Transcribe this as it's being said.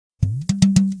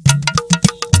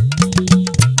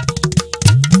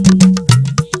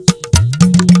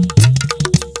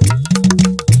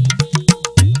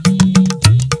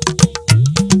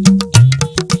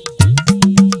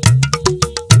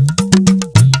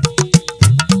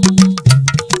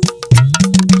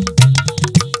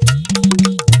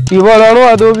ìbọn lọ́rùn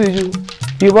àtóbi jù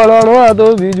ìbọn lọ́rùn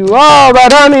àtóbi jù ọba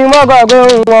dání mọ́gbàgbé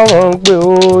wọn mọ̀ ń pè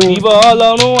ó. ìbọn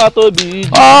lọ́rùn àtóbi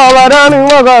jù ọba dání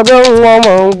mọ́gbàgbé wọn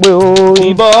mọ̀ ń pè ó.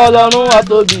 ìbọn lọ́rùn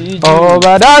àtóbi jù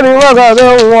ọba dání mọ́gbàgbé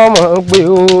wọn mọ̀ ń pè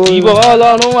ó. ìbọn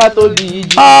lọ́rùn àtóbi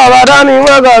jù ọba dání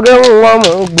mọ́gbàgbé wọn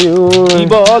mọ̀ ń pè ó.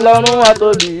 ìbọn lọ́rùn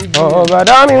àtóbi jù ọba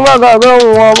dání mọ́gbàgbé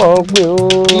wọn mọ̀ ń pè ó.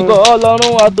 ìbọn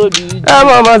lọ́rùn àtóbi jù. ẹ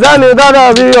mọ̀ mọ̀ sẹ́ni tó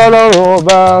dàbí ọlọ́run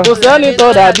ọba. kò sẹ́ni tó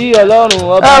dàbí ọlọ́run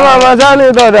ọba. ẹ mọ̀ mọ̀ sẹ́ni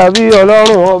tó dàbí ọlọ́run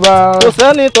ọba. kò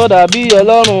sẹ́ni tó dàbí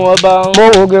ọlọ́run ọba. mo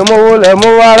wòkè mo wọlẹ̀ mo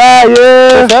wá ráyé.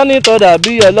 kò sẹ́ni tó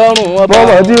dàbí ọlọ́run ọba. mo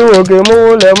mọ̀ tí wòkè mo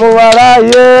wọlẹ̀ mo wá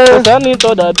ráyé. kò sẹ́ni tó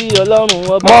dàbí ọlọ́run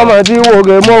ọba. mo mọ̀ tí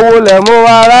wòkè mo wọlẹ̀ mo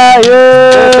wá ráyé.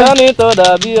 kò sẹ́ni tó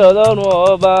dàbí ọlọ́run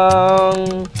ọba.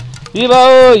 ìbà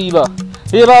o ìbà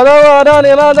ìbà lọ́wọ́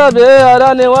adáni má dàbí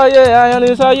adáni wáyé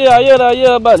ayanisáyé ayérayé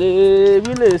ọba lè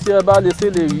wí lè ṣe ọba lè ṣe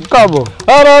lè wí. káàbọ̀.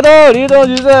 ọ̀rọ̀ tó rí tó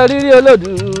ń ṣiṣẹ́ rírí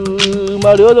olódù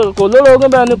mọ̀rí kò lórogún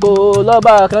bẹ́ẹ̀ ni kò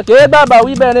lọ́ba kan kéé bàbá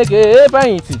wí bẹ́ẹ̀ ni kéé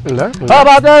fẹ̀yìntì.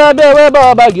 ọba tẹ́rẹ́ bí ewé bọ́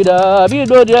ọba gìdá bí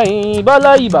ìdòdì ẹ̀yìn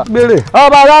bọ́lá ìbà.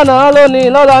 ọba lánàá lónìí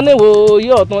lọ́la níwò yí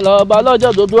ọ̀tún lọ́ba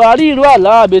lọ́jọ́ gbogbo àríìrú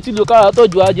àlá àbètìlú ká tó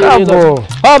ju ajé lọ.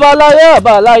 ọba láyé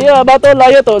ọba tó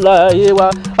láyé wa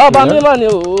ọba mímọ́ ni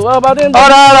ọba tí ń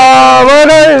ọ̀rọ̀ mo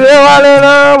ní ìwé wálé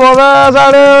náà mo fẹ́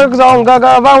sáré sọ nǹkan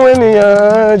kan fáwọn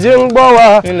ènìyàn tí ń gbọ́ wa.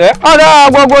 ọ̀rọ̀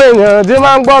gbogbo èèyàn tí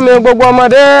máa ń gbọ́ mi gbogbo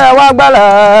ọmọdé ẹ wá gbàlà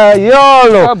yí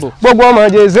ọ̀rọ̀ gbogbo ọmọ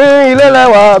jèsí ilé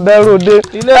lẹ́wà bẹ̀rù dé.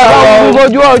 ẹ bá ń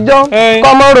fojú ọjọ́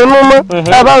kọ́mọ ronú mọ́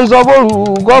ẹ bá ń sọ fóòrù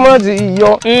kọ́mọ ti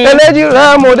yọ. eléjì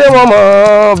rẹ mo dé wọn mọ̀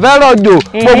fẹ́ràn jò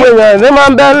gbogbo èèyàn ní máa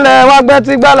ń bẹ́ ńlẹ̀ wá gbẹ́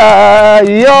tí gbàlà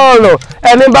yí ọ̀rọ̀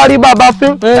ẹni bá rí bàbá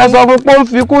fín ẹ sọ fún pé ó ń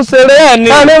fikú ṣeré ẹni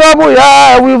bá bùyá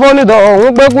ẹwí fónìtọ̀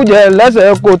òun pé kújẹ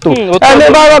lẹ́sẹ̀ kòtò ẹni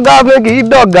bá rọ́gà fún kì í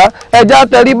dọ̀gá ẹja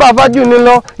tẹrí bá fájú ni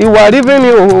lọ ìwà rí fún ni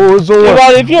òòsùn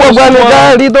wọn gbogbo ẹni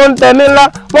tẹ́rí tó ń tẹni ńlá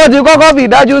wọ́n ti kọ́kọ́ fi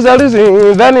ìdájú sẹ́rísì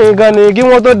ìfẹ́ nìkan ni kí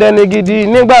wọ́n tó dẹni gidi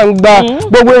ní gbangba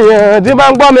gbogbo èèyàn tí bá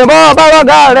ń gbọ́ mi bọ́ bá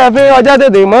rọ́gà rẹ̀ fi ọjọ́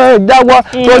tètè mọ́ jáwọ́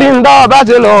torí ń dá ọba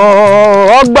ti lọ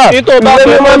ọgbà ilé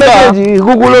mímọ́ méjèèjì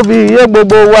kúkú ló fi iye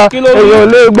gbogbo wa èèyàn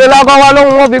lè gbé lákọ́ wá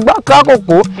lóhun wọn fi gbá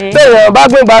kákòkò téèyàn bá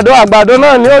gbé àgbàdo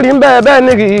náà ní orí ń bẹ́ẹ̀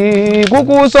ni kì í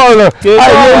kúkú sọ̀rọ̀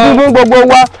àìyé fún gbogbo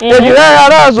wa èjìrẹ́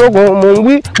ará àsokùn mò ń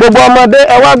wí gbogbo ọmọdé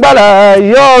ẹ wá gbàlà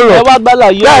yọ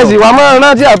ọ̀rọ̀ láìsí wa máa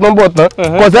rántí àtúnbọ̀tán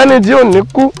kò sẹ́ni tí ò ní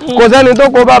kú kò sẹ́ni tó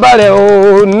kó bàbá rẹ̀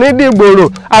ò ní dìgbòrò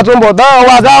àtúnbọ̀tán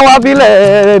wa ká wá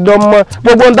fílẹ̀ dọ̀mọ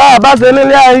gbogbo ń tá a bá ṣe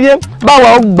nílé ayé báwa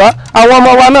ó gbà àwọn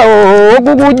ọmọ wa náà ó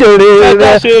kúkú jèrè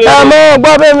rẹ̀ ẹ mọ́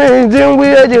gbọ́ bẹ́ẹ̀ mi ti ń wí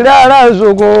èjìrẹ́ ará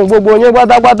àsokùn gbogbo yín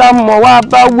pátápátá mọ̀ wá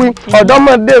bá wí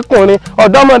ọ̀dọ́mọdékùnrin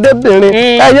ọ̀dọ́mọdébìnrin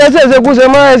ẹ̀yẹ ṣèṣekúṣe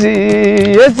mọ́ ẹ̀sì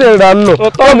yéṣe ìrànà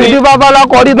tóbi tí babalá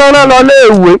kọrí tán náà lọ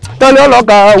léèwé tán ní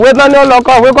ọlọ́kà òwe tán ní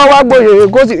ọlọ́kà òwe kọ́ wá gbòye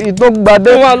kó sì tó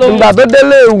gbàdé ìgbà tó dé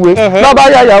léèwé lọ́ba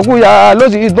yàyàkúyà ló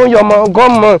sì tó yọmọ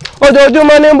gọ́mọ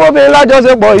ojoojúmọ́ ní bóbìnrin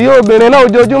lájọṣepọ̀ yìí obìnrin náà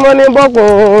ojoojúmọ́ ní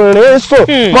bọ́kùnrin sùn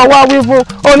mọ́ wá wí fún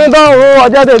onítọ̀hún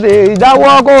ọjọ́ tètè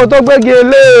ìdáwọ́ kó tó gbégi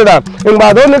eléèrà ìgbà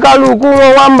tó ní kálukú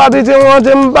wọn wá ń bá bí tí wọ́n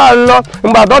ti ń bá lọ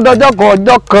ìgbà tó dọjọ́ kan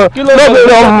ọjọ́ kan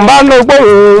lóbìnrin ọ̀nbá ló pé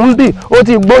òun bì ó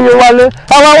ti gbóyún wálé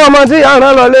àwọn ọmọ tí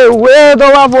àrán lọ lè wé tó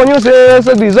wá foyún ṣe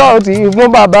rìsọ́ọ̀tì fún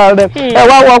bàbá rẹ̀ ẹ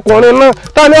wá wọkùnrin náà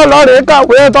tani ọlọ́rẹ̀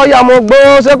kàwé tọ́yà mo gbó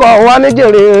ṣẹ́kọ̀ wá ní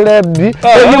jèrè rẹ̀ bí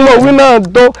èyí mo wí náà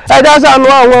tó ẹja ṣàánú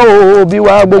àwọn òbí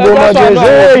wa gbogbo ọmọ ṣe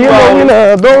ṣe èyí mo wí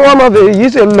náà tó wọ́n mọ̀ fè yí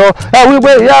ṣe lọ ẹ wí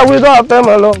pé ìyá wí tó àfẹ́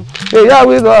mọ̀ lọ ìyá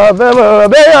wí tó àfẹ́ mọ̀ lọ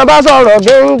béèyàn bá sọ̀rọ̀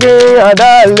kínkín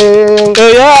àdáàlè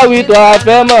ìyá wí tó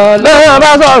àfẹ́ mọ̀ lọ béèyàn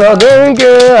bá sọ̀rọ̀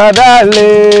kínkín àdáàlè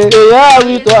ìyá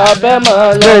wí tó àfẹ́ mọ̀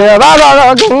lọ béèyàn bá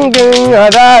sọ̀rọ̀ kínkín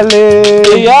àdáàlè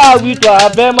ìyá wí tó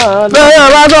àfẹ́ mọ̀ lọ béèyàn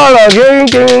bá sọ̀rọ̀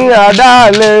kínkín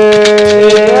àdáàlè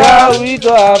ìyá wí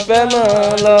tó àfẹ́ mọ̀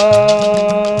lọ.